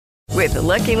With the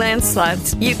Lucky Land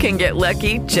Slots, you can get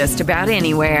lucky just about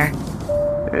anywhere.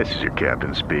 This is your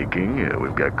captain speaking.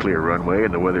 We've got clear runway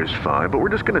and the weather's fine, but we're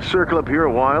just going to circle up here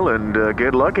a while and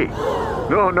get lucky.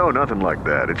 No, nothing like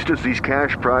that. It's just these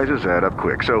cash prizes add up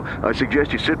quick. So I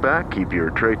suggest you sit back, keep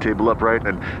your tray table upright,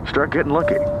 and start getting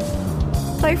lucky.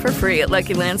 Play for free at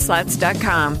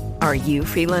LuckyLandSlots.com. Are you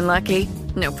feeling lucky?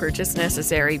 No purchase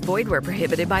necessary. Void where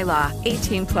prohibited by law.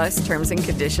 18 plus terms and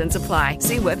conditions apply.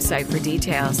 See website for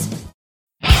details.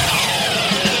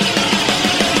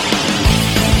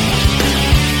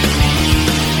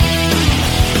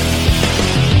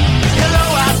 Hello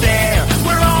out there,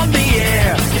 we're on the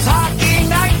air. It's hockey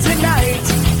night tonight.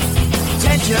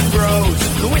 Tension grows,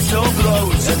 the whistle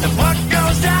blows, and the puck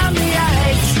goes down the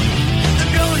ice. The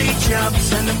goalie jumps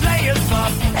and the players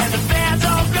bump, and the fans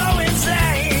all go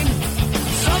insane.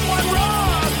 Someone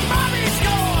roars, Bobby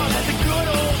scores at the good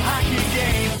old hockey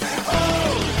game.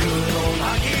 Oh, the good old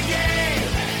hockey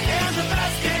game. It's the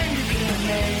best game you can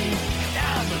name.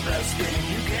 Now the best game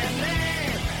you can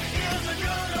name is the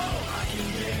good old hockey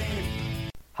game.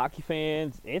 Hockey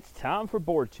fans, it's time for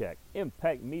BoardCheck,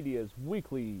 Impact Media's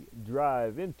weekly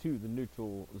drive into the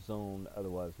neutral zone,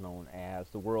 otherwise known as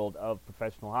the world of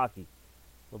professional hockey,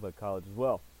 a little bit of college as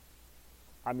well.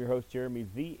 I'm your host, Jeremy,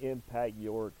 the Impact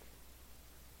York.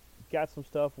 Got some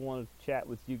stuff I want to chat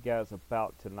with you guys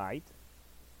about tonight.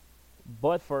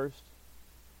 But first,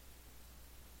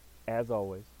 as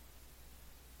always,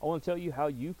 I want to tell you how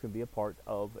you can be a part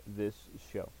of this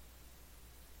show.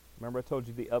 Remember I told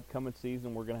you the upcoming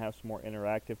season we're going to have some more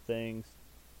interactive things.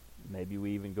 Maybe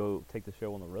we even go take the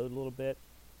show on the road a little bit.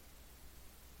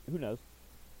 Who knows?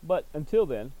 But until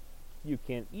then, you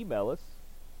can email us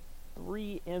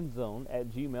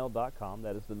 3endzone@gmail.com.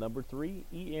 That is the number 3,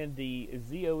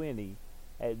 ENDZONE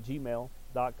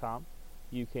 @gmail.com.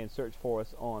 You can search for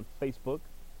us on Facebook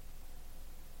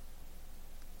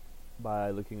by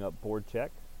looking up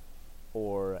BoardCheck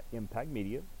or Impact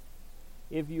Media.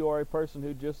 If you are a person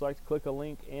who just likes to click a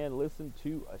link and listen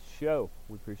to a show,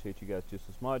 we appreciate you guys just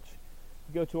as much.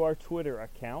 You go to our Twitter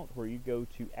account where you go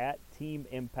to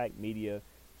 @TeamImpactMedia,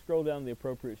 scroll down to the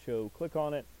appropriate show, click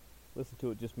on it, listen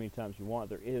to it just as many times you want.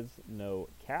 There is no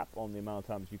cap on the amount of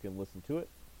times you can listen to it.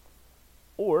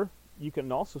 Or you can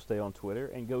also stay on Twitter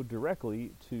and go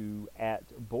directly to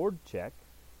 @BoardCheck,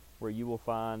 where you will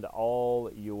find all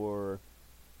your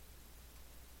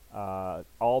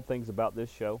all things about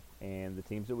this show and the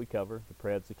teams that we cover, the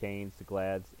Preds, the Canes, the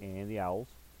Glads, and the Owls,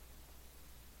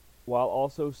 while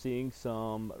also seeing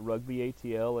some rugby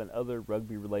ATL and other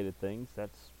rugby-related things.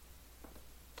 That's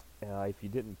if you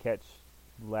didn't catch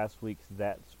last week's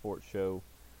That Sports Show,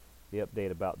 the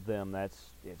update about them, it's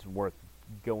worth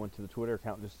going to the Twitter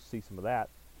account just to see some of that.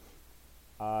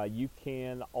 You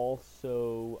can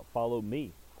also follow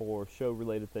me for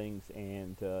show-related things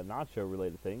and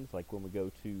non-show-related things, like when we go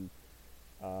to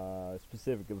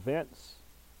specific events,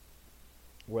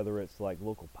 whether it's like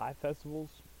local pie festivals.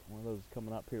 One of those is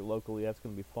coming up here locally. That's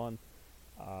going to be fun.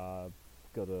 Go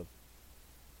to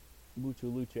Mucha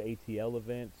Lucha ATL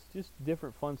events. Just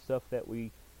different fun stuff that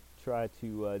we try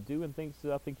to do and things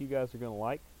that I think you guys are going to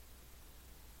like.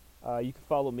 You can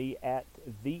follow me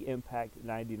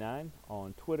 @TheImpact99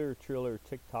 on Twitter, Triller,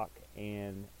 TikTok,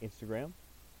 and Instagram.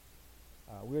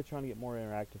 We're trying to get more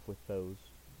interactive with those,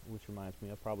 which reminds me,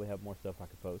 I probably have more stuff I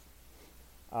could post.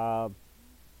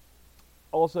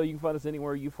 Also, you can find us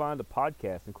anywhere you find a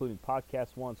podcast, including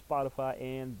Podcast One, Spotify,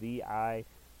 and the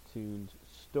iTunes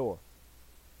Store.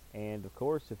 And of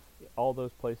course, if all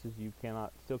those places you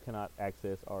still cannot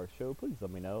access our show, please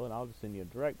let me know, and I'll just send you a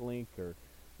direct link, or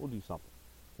we'll do something.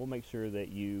 We'll make sure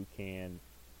that you can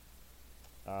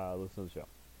listen to the show.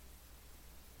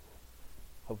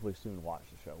 Hopefully soon watch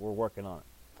the show. We're working on it.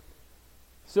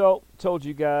 So, told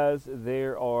you guys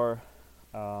there are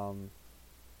a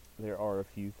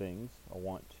few things I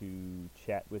want to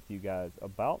chat with you guys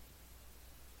about.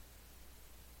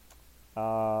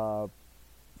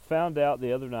 Found out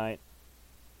the other night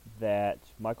that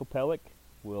Michael Pellick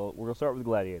we're going to start with the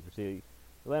Gladiators. The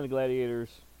Atlanta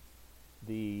Gladiators,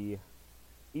 the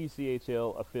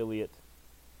ECHL affiliate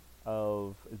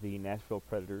of the Nashville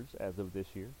Predators as of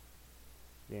this year.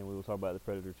 And we will talk about the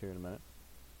Predators here in a minute.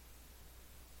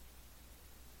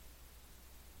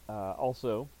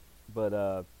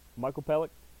 Michael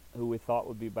Pellick, who we thought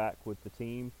would be back with the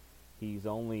team, he's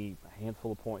only a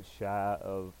handful of points shy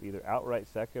of either outright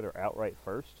second or outright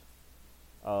first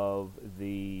of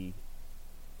the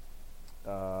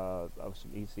of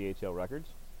some ECHL records.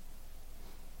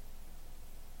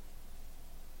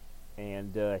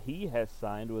 And he has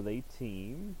signed with a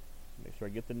team. Make sure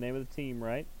I get the name of the team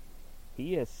right.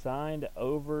 He has signed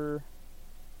over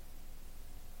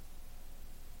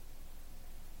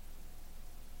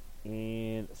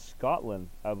Scotland,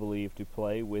 I believe, to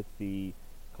play with the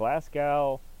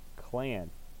Glasgow Clan.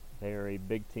 They're a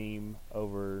big team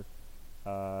over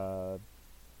they're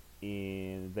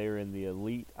in the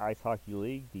Elite Ice Hockey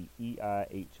League, the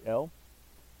EIHL,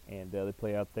 and they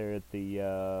play out there at the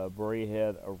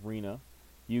Braehead Arena.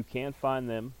 You can find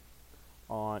them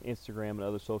on Instagram and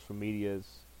other social medias.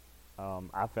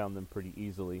 I found them pretty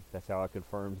easily. That's how I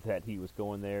confirmed that he was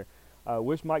going there.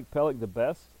 Wish Mike Pellick the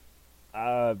best.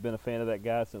 I've been a fan of that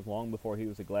guy since long before he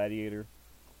was a Gladiator.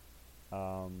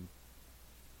 And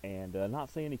not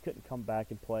saying he couldn't come back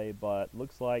and play, but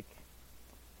looks like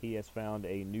he has found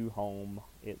a new home,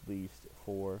 at least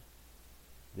for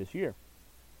this year.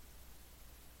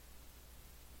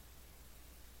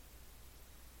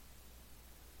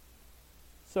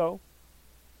 So,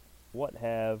 what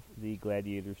have the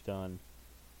Gladiators done?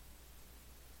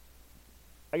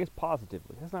 I guess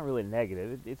positively. That's not really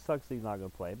negative. It sucks that he's not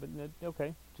going to play, but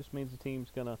okay. Just means the team's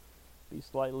going to be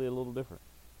slightly a little different.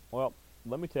 Well,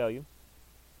 let me tell you.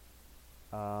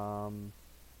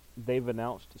 They've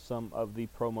announced some of the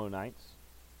promo nights.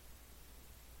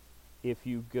 If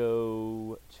you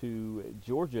go to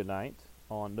Georgia night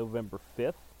on November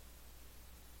 5th,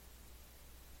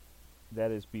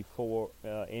 that is before,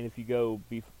 and if you go,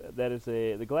 that is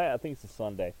I think it's a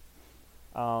Sunday.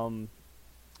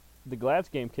 The Glads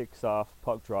game kicks off,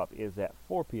 puck drop is at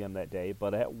 4 p.m. that day,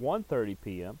 but at 1:30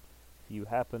 p.m., if you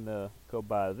happen to go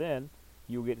by then,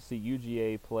 you'll get to see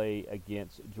UGA play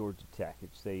against Georgia Tech.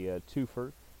 It's a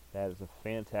twofer. That is a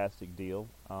fantastic deal.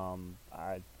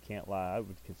 I can't lie, I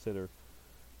would consider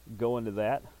going to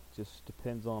that. Just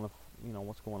depends on if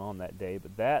what's going on that day,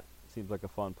 but that seems like a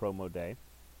fun promo day.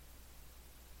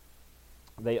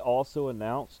 They also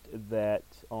announced that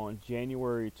on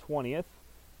January 20th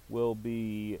will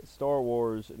be Star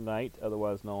Wars night,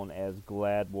 otherwise known as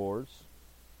Glad Wars.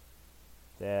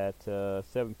 At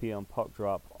 7 p.m. puck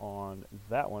drop on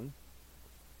that one.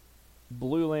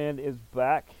 Blue Land is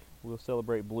back. We'll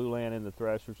celebrate Blue Land and the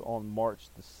Thrashers on March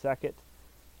the 2nd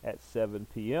at 7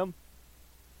 p.m.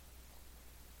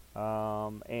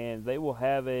 And they will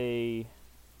have a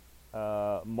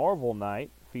Marvel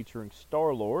night featuring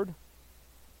Star-Lord.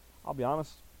 I'll be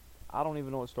honest, I don't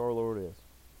even know what Star-Lord is.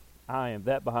 I am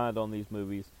that behind on these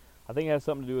movies. I think it has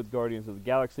something to do with Guardians of the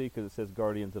Galaxy because it says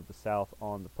Guardians of the South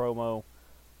on the promo.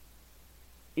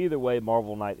 Either way,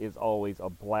 Marvel Night is always a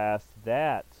blast.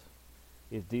 That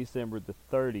is December the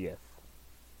 30th.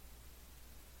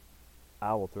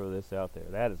 I will throw this out there.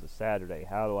 That is a Saturday.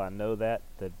 How do I know that?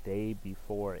 The day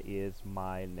before is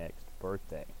my next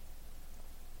birthday.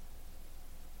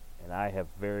 And I have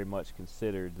very much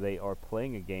considered, they are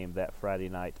playing a game that Friday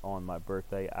night on my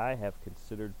birthday. I have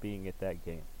considered being at that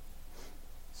game.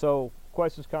 So,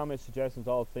 questions, comments, suggestions,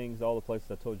 all the things, all the places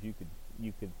I told you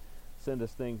could send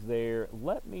us things there.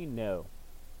 Let me know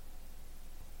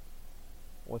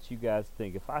what you guys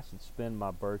think. If I should spend my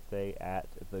birthday at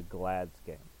the Glads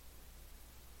game,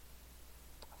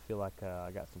 I feel like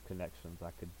I got some connections.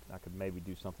 I could maybe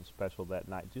do something special that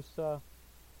night. Just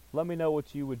let me know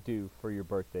what you would do for your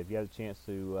birthday if you had a chance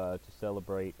to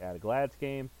celebrate at a Glads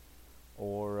game,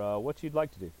 or what you'd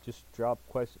like to do. Just drop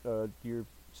your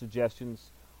suggestions,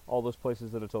 all those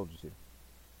places that I told you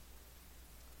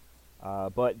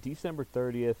to. But December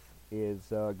 30th is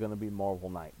going to be Marvel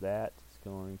Night. That's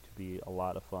going to be a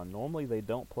lot of fun. Normally they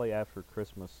don't play after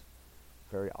Christmas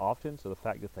very often, so the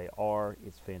fact that they are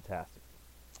is fantastic.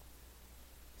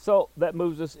 So that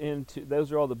moves us into,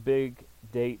 those are all the big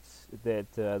dates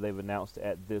that they've announced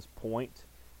at this point.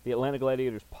 The Atlanta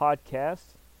Gladiators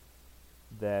podcast,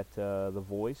 that the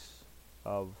voice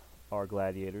of our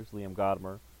Gladiators, Liam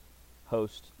Godimer,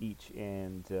 hosts each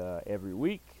and every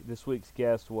week. This week's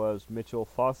guest was Mitchell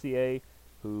Fossier,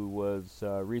 who was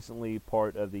recently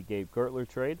part of the Gabe Gertler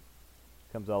trade.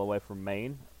 Comes all the way from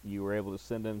Maine. You were able to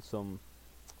send in some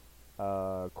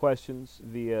questions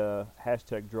via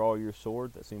hashtag Draw Your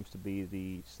Sword. That seems to be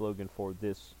the slogan for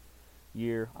this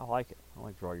year. I like it. I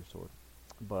like Draw Your Sword.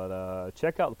 But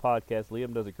check out the podcast.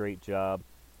 Liam does a great job.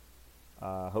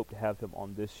 Hope to have him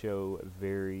on this show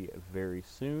very, very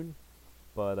soon.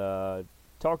 But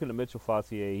talking to Mitchell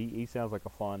Fossier, he sounds like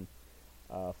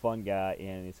a fun guy,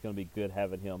 and it's going to be good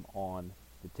having him on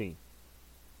the team.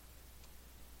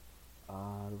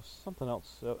 There was something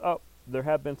else. There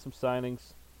have been some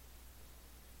signings.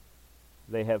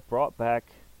 They have brought back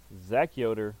Zach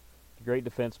Yoder, the great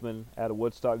defenseman out of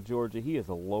Woodstock, Georgia. He is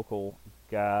a local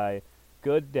guy.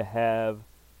 Good to have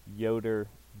Yoder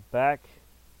back.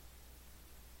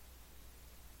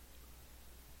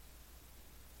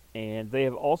 And they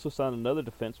have also signed another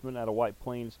defenseman out of White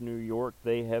Plains, New York.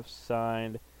 They have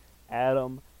signed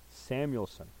Adam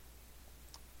Samuelson.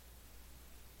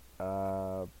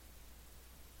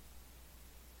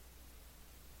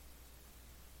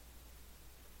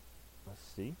 Let's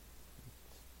see.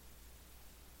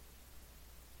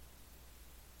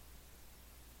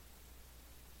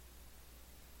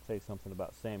 Say something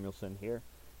about Samuelson here,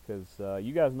 because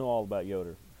you guys know all about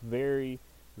Yoder. Very,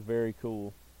 very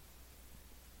cool.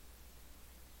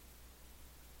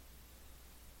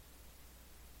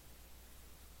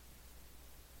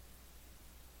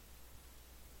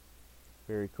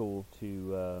 Very cool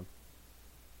to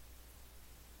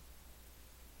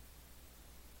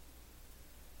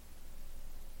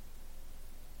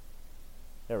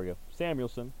there we go.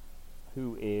 Samuelson,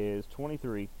 who is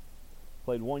 23,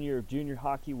 played 1 year of junior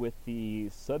hockey with the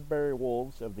Sudbury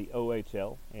Wolves of the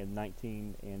OHL in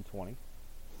 19 and 20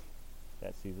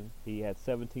 that season. He had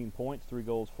 17 points, 3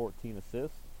 goals, 14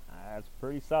 assists. That's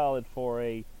pretty solid for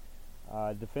a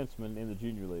defenseman in the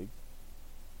junior leagues.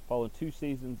 Following 2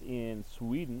 seasons in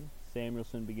Sweden,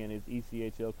 Samuelson began his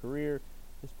ECHL career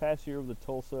this past year with the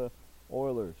Tulsa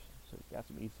Oilers. So he's got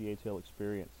some ECHL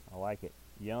experience. I like it.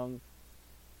 Young,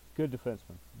 good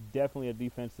defenseman. Definitely a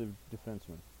defensive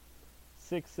defenseman.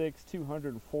 6'6",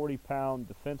 240-pound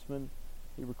defenseman.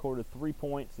 He recorded 3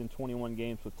 points in 21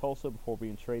 games with Tulsa before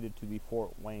being traded to the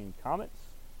Fort Wayne Comets,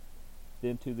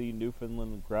 then to the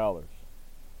Newfoundland Growlers.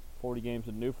 40 games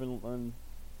in Newfoundland.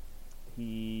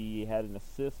 He had an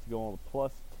assist to go on a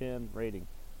 +10 rating.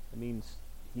 That means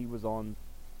he was on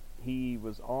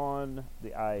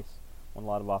the ice when a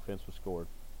lot of offense was scored.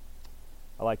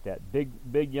 I like that.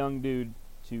 Big young dude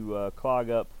to clog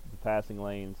up the passing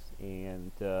lanes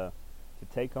and to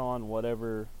take on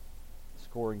whatever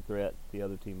scoring threat the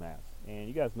other team has. And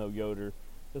you guys know Yoder.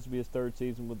 This will be his 3rd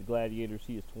season with the Gladiators.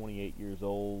 He is 28 years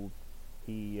old.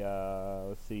 He,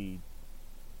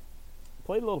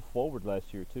 played a little forward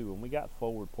last year too. When we got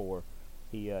forward poor,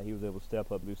 he was able to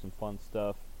step up and do some fun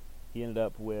stuff. He ended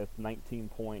up with 19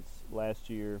 points last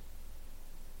year.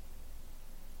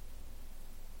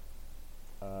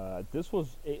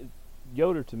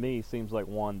 Yoder to me seems like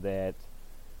one that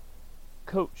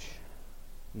Coach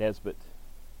Nesbitt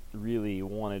really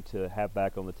wanted to have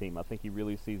back on the team. I think he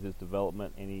really sees his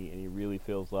development, and he really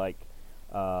feels like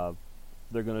they're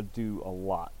going to do a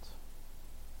lot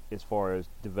as far as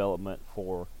development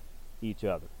for each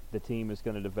other. The team is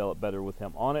going to develop better with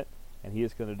him on it, and he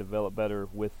is going to develop better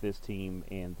with this team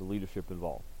and the leadership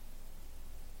involved.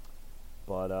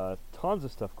 But tons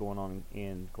of stuff going on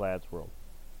in Glad's world.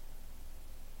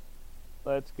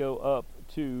 Let's go up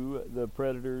to the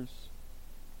Predators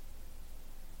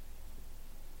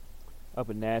up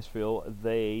in Nashville.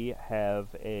 They have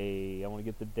I want to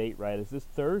get the date right. Is this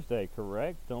Thursday,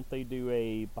 correct? Don't they do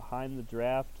a behind the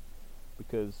draft?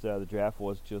 Because the draft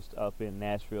was just up in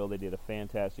Nashville. They did a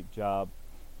fantastic job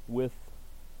with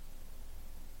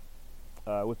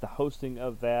the hosting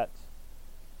of that.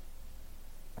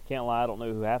 I can't lie, I don't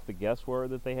know who half the guests were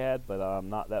that they had, but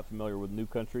I'm not that familiar with New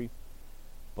Country.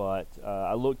 But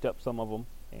I looked up some of them,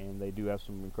 and they do have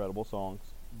some incredible songs.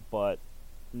 But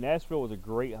Nashville was a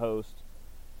great host.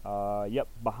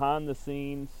 Behind the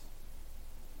scenes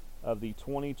of the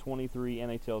 2023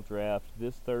 NHL Draft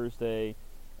this Thursday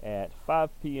at 5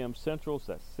 p.m. Central,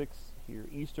 so that's 6 here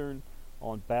Eastern,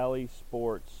 on Bally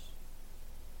Sports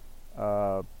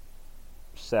South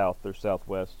or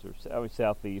Southwest or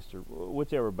Southeast or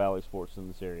whichever Bally Sports in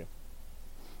this area.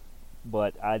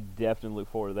 But I definitely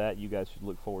look forward to that. You guys should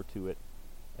look forward to it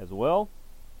as well.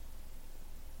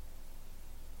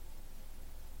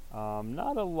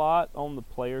 Not a lot on the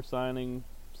player signing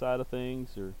side of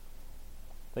things or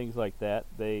things like that.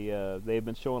 They've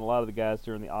been showing a lot of the guys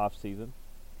during the off season.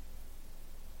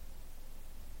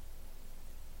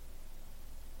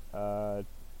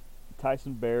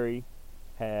 Tyson Berry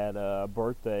had a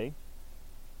birthday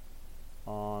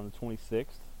on the 26th.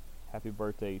 Happy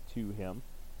birthday to him.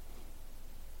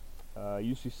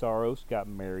 UC Saros got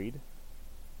married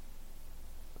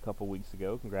a couple weeks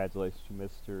ago. Congratulations to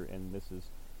Mr. and Mrs.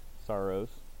 Saros.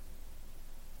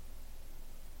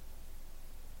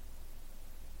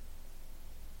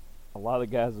 A lot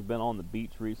of guys have been on the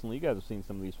beach recently. You guys have seen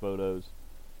some of these photos.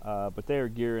 But they are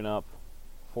gearing up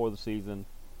for the season.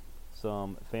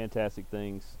 Some fantastic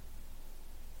things.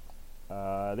 They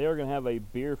are going to have a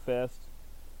beer fest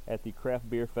at the Craft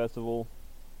Beer Festival.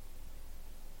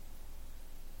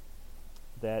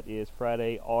 That is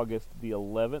Friday, August the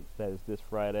 11th. That is this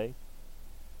Friday.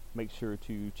 Make sure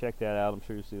to check that out. I'm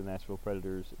sure you'll see the Nashville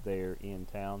Predators there in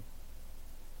town.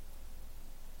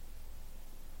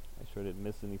 Make sure I didn't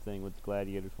miss anything with the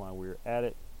Gladiators while we were at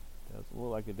it. Doesn't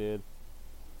look like it did.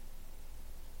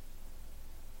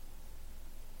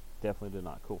 Definitely did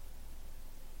not. Cool.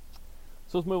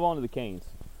 So let's move on to the Canes.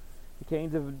 The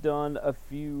Canes have done a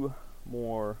few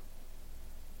more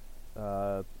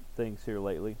things here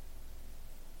lately,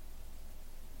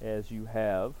 as you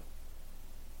have.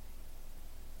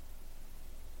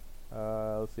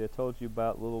 Let's see, I told you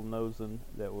about little Nosen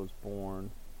that was born.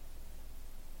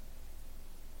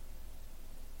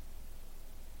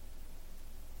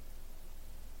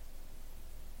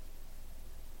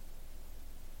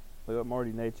 Look,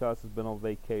 Marty Nachos has been on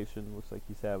vacation. Looks like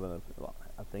he's having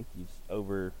I think he's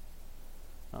over,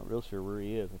 not real sure where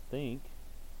he is. I think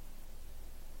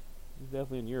he's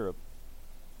definitely in Europe.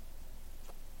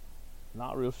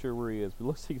 Not real sure where he is, but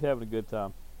looks like he's having a good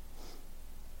time.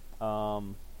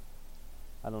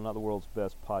 I know, not the world's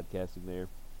best podcasting there.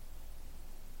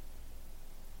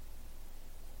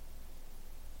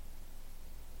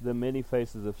 The many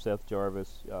faces of Seth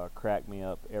Jarvis crack me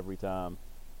up every time.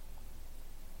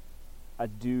 I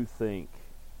do think,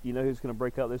 you know who's going to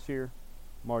break out this year?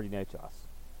 Marty Nachos.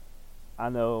 I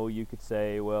know you could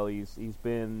say, well, he's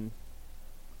been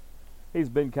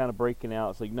kind of breaking out.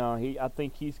 It's like, no, I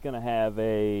think he's going to have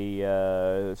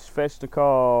a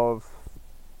Svechnikov,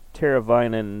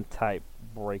 Teravainen type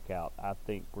breakout. I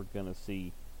think we're going to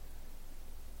see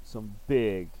some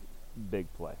big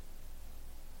play.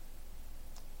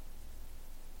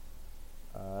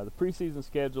 The preseason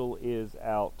schedule is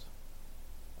out,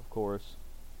 of course.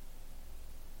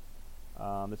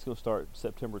 It's going to start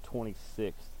September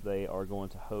 26th. They are going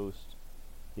to host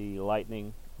the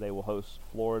Lightning. They will host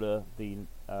Florida the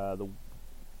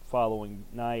following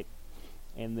night,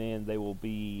 and then they will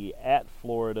be at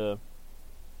Florida,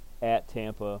 at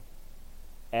Tampa,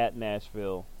 at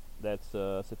Nashville. That's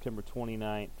September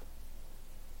 29th.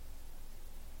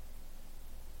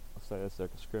 Looks like that's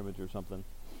like a scrimmage or something.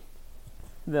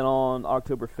 Then on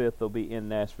October 5th, they'll be in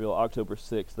Nashville. October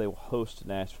 6th, they will host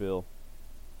Nashville.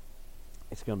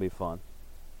 It's going to be fun.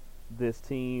 This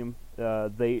team, I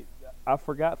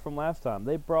forgot from last time,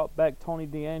 they brought back Tony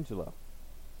DeAngelo.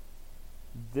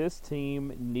 This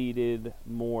team needed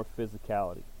more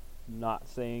physicality. Not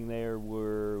saying they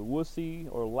were wussy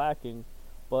or lacking,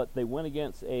 but they went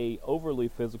against a overly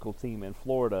physical team in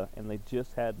Florida, and they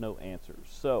just had no answers.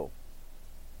 So,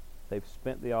 they've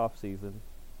spent the offseason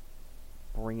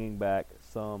bringing back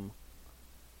some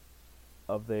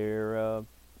of their,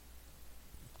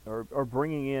 or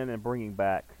bringing in and bringing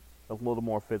back a little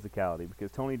more physicality, because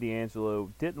Tony DeAngelo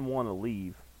didn't want to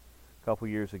leave a couple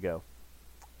years ago,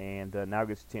 and now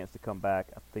gets a chance to come back.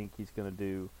 I think he's going to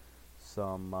do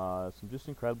some just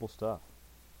incredible stuff.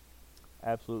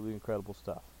 Absolutely incredible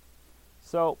stuff.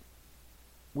 So,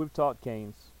 we've talked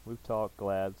Canes, we've talked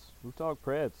Glads, we've talked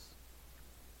Preds.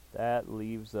 That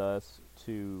leaves us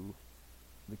to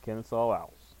the Kennesaw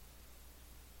Owls.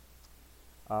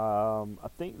 I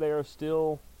think they are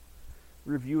still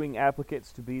reviewing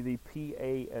applicants to be the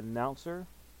PA announcer.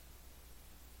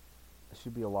 It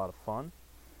should be a lot of fun.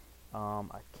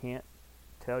 I can't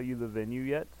tell you the venue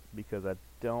yet because I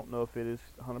don't know if it is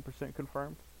 100%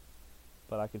 confirmed,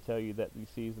 but I can tell you that the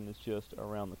season is just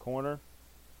around the corner.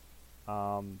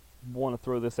 Want to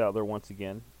throw this out there once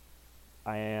again.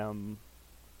 I am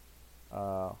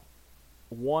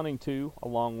wanting to,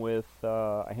 along with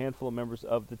a handful of members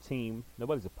of the team,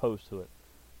 nobody's opposed to it,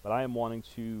 but I am wanting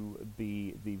to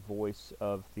be the voice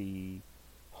of the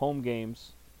home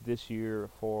games this year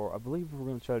for, I believe we're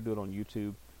going to try to do it on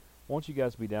YouTube. I want you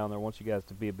guys to be down there. I want you guys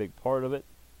to be a big part of it.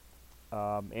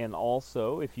 And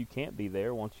also, if you can't be there,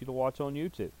 I want you to watch on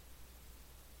YouTube,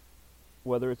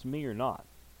 whether it's me or not.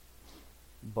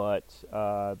 But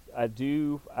I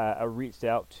reached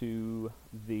out to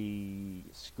the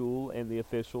school and the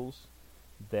officials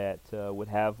that would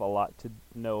have a lot to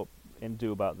know and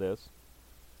do about this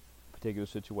particular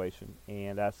situation.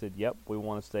 And I said, yep, we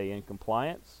want to stay in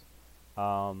compliance.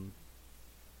 You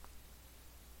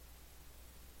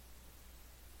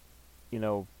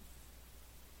know,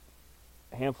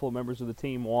 a handful of members of the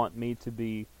team want me to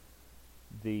be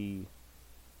the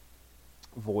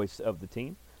voice of the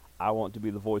team. I want to be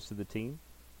the voice of the team.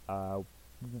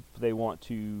 They want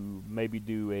to maybe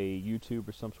do a YouTube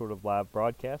or some sort of live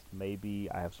broadcast. Maybe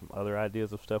I have some other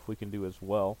ideas of stuff we can do as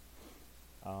well.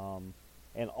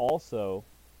 And also,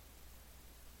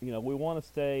 you know, we want to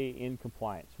stay in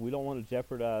compliance. We don't want to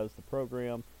jeopardize the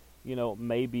program. You know,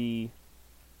 maybe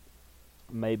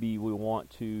we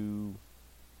want to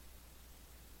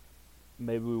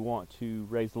raise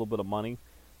a little bit of money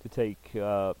to take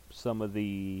some of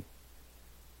the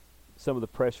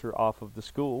pressure off of the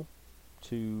school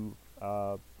to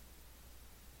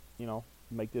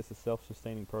make this a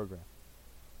self-sustaining program.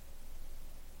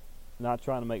 Not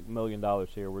trying to make $1 million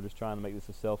here. We're just trying to make this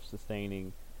a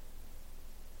self-sustaining,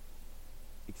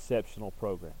 exceptional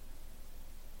program.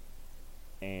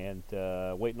 and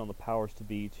waiting on the powers to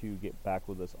be to get back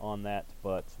with us on that.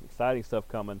 But some exciting stuff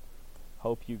coming.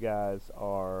 Hope you guys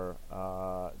are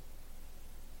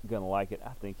going to like it.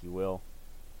 I think you will.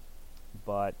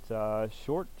 But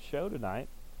short show tonight.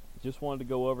 Just wanted to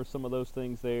go over some of those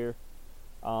things there.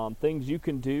 Things you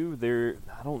can do.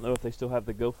 I don't know if they still have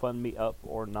the GoFundMe up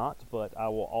or not, but I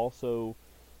will also,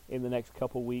 in the next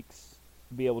couple weeks,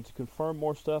 be able to confirm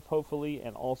more stuff, hopefully,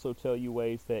 and also tell you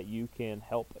ways that you can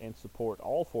help and support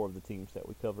all 4 of the teams that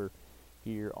we cover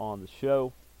here on the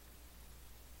show.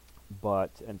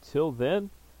 But until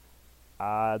then,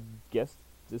 I guess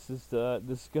this is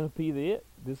going to be the it.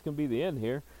 This is going to be the end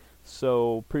here.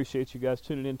 So appreciate you guys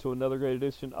tuning in to another great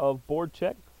edition of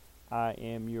BoardCheck. I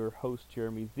am your host,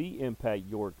 Jeremy the Impact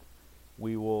York.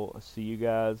 We will see you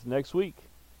guys next week.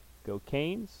 Go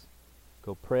Canes,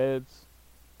 go Preds,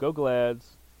 go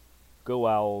Glads, go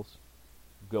Owls,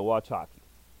 go watch hockey.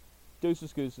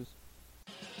 Deuces, gooses.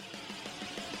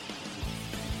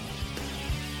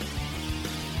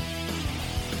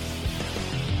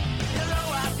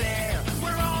 Hello out there,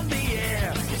 we're on the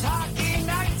air. It's hockey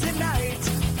night tonight.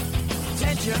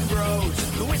 Tension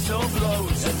grows, the whistle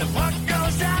blows, and the puck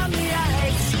goes down the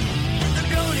ice. The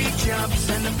goalie jumps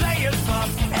and the players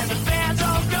pump, and the fans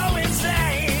all go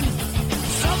insane.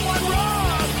 Someone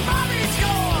roars, Bobby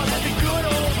scores at the good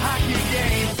old hockey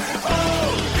game.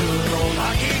 Oh, the good old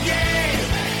hockey game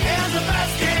is the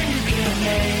best game you can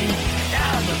name.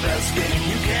 And the best game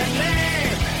you can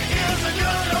name is the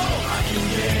good old hockey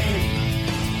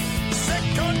game.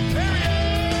 Second period.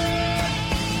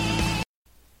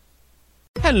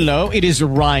 Hello, it is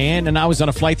Ryan, and I was on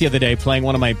a flight the other day playing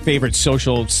one of my favorite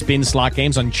social spin slot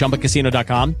games on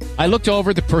ChumbaCasino.com. I looked over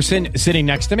at the person sitting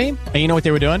next to me, and you know what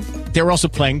they were doing? They were also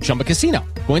playing Chumba Casino.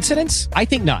 Coincidence? I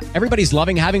think not. Everybody's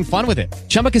loving having fun with it.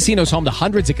 Chumba Casino is home to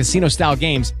hundreds of casino-style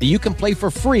games that you can play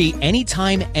for free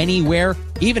anytime, anywhere,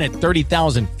 even at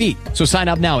 30,000 feet. So sign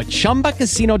up now at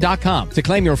ChumbaCasino.com to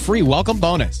claim your free welcome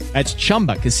bonus. That's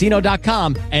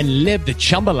ChumbaCasino.com and live the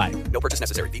Chumba life. No purchase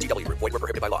necessary. VGW. Void where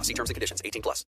prohibited by law. See terms and conditions. 18+.